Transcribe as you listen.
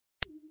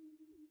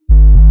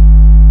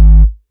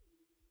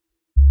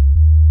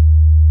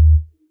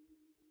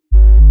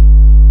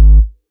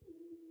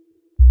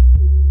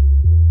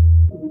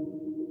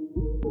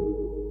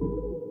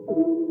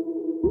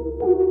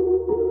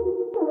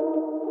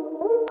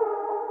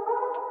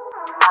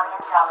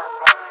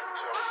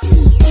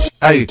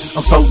Hey, I'm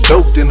so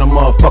doped in the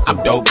motherfucker.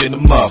 I'm doped in the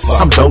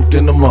motherfucker. I'm doped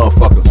in the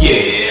motherfucker.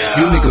 Yeah.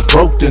 You niggas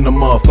broke in the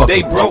motherfucker.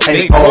 They broke,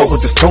 Hey, they broke. all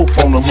with the scope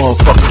on the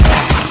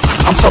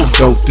motherfucker. I'm so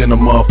doped in the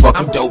motherfucker.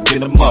 I'm doped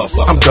in the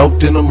motherfucker. I'm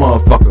doped in the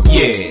motherfucker.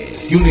 Yeah.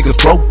 You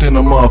niggas broke in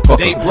the motherfucker.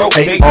 They broke,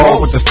 hey, they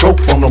all broke. with the scope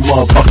on the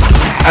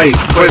motherfucker. Hey,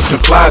 fresh and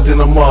fly in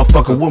the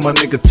motherfucker. With my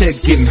nigga Tech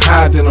getting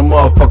high in the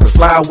motherfucker.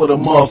 Slide with a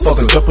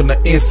motherfucker. Jump in the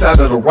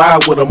inside of the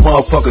ride with a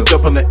motherfucker.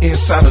 Jump in the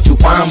inside of two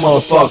fine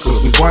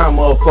motherfuckers. We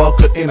grind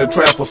motherfucker in the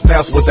trap for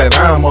snaps with that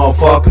iron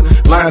motherfucker.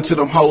 Lying to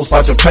them hoes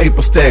about your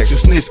paper stacks. You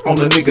snitched on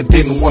the nigga,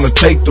 didn't wanna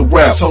take the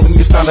rap. Told him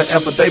you signed an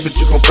affidavit,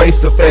 you gon' face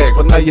the facts.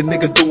 But now your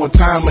nigga doing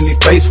time and he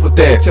faced with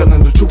that.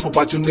 Telling the truth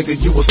about your nigga,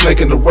 you was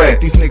snaking the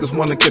rat. These niggas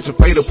wanna catch a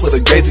fader, put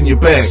a gauge in your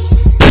back.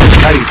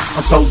 Hey,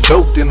 I'm so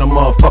doped in the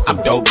motherfucker.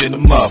 I'm doped in the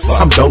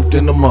motherfucker. I'm doped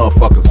in the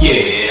motherfucker.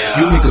 Yeah.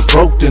 You niggas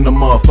broke in the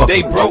motherfucker.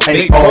 They broke,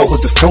 hey, they all broke.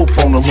 with the scope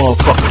on the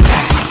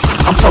motherfucker.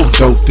 I'm so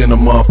doped in the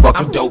motherfucker.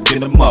 I'm doped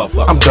in the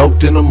motherfucker. I'm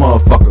doped in the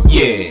motherfucker.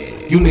 Yeah.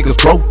 You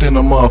niggas broke in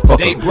the motherfucker.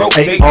 They broke,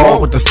 hey, they all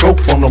broke. with the scope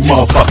on the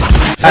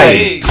motherfucker.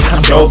 Hey,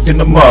 I'm doped in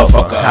the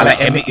motherfucker. Holla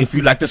at me if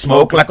you like to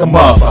smoke like a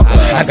motherfucker.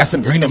 I got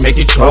some green to make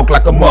you choke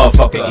like a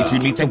motherfucker. If you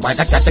need that white,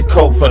 I got the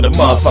coke for the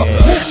motherfucker.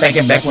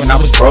 Thinking back when I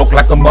was broke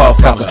like a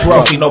motherfucker.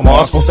 Don't see no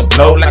more, supposed to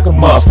blow like a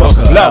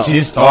motherfucker. Love,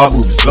 she just start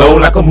moving slow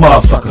like a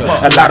motherfucker.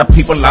 A lot of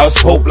people lost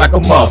hope like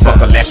a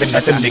motherfucker. Laughing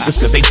at the niggas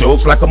cause they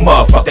jokes like a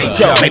motherfucker. They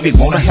joke, maybe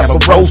wanna have a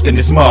roast in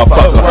this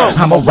motherfucker.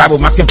 I'ma ride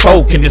with my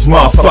kinfolk in this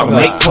motherfucker.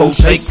 Make cold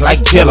shake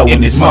like jello in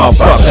this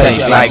motherfucker.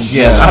 Shake like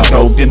jello. I'm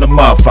doped in the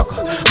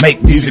motherfucker.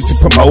 Make music to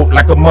promote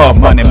like a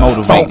motherfucker. Money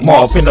motivate. Funk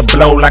off in the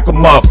blow like a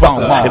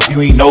motherfucker. If you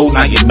ain't know,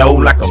 now you know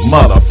like a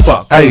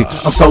motherfucker. Hey,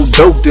 I'm so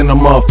doped in the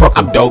motherfucker.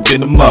 I'm doped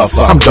in the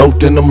motherfucker. I'm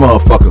doped in the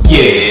motherfucker.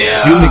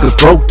 Yeah. You niggas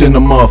broke in the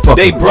motherfucker.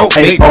 They broke,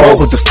 hey, they broke. all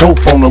with the scope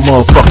on the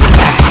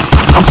motherfucker.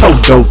 I'm so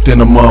doped in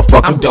the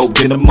motherfucker. I'm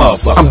doped in the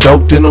motherfucker. I'm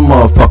doped in the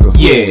motherfucker.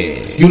 Yeah.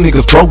 You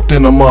niggas broke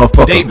in the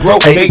motherfucker. They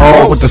broke, hey, they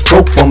all broke. with the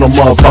scope on the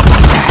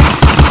motherfucker.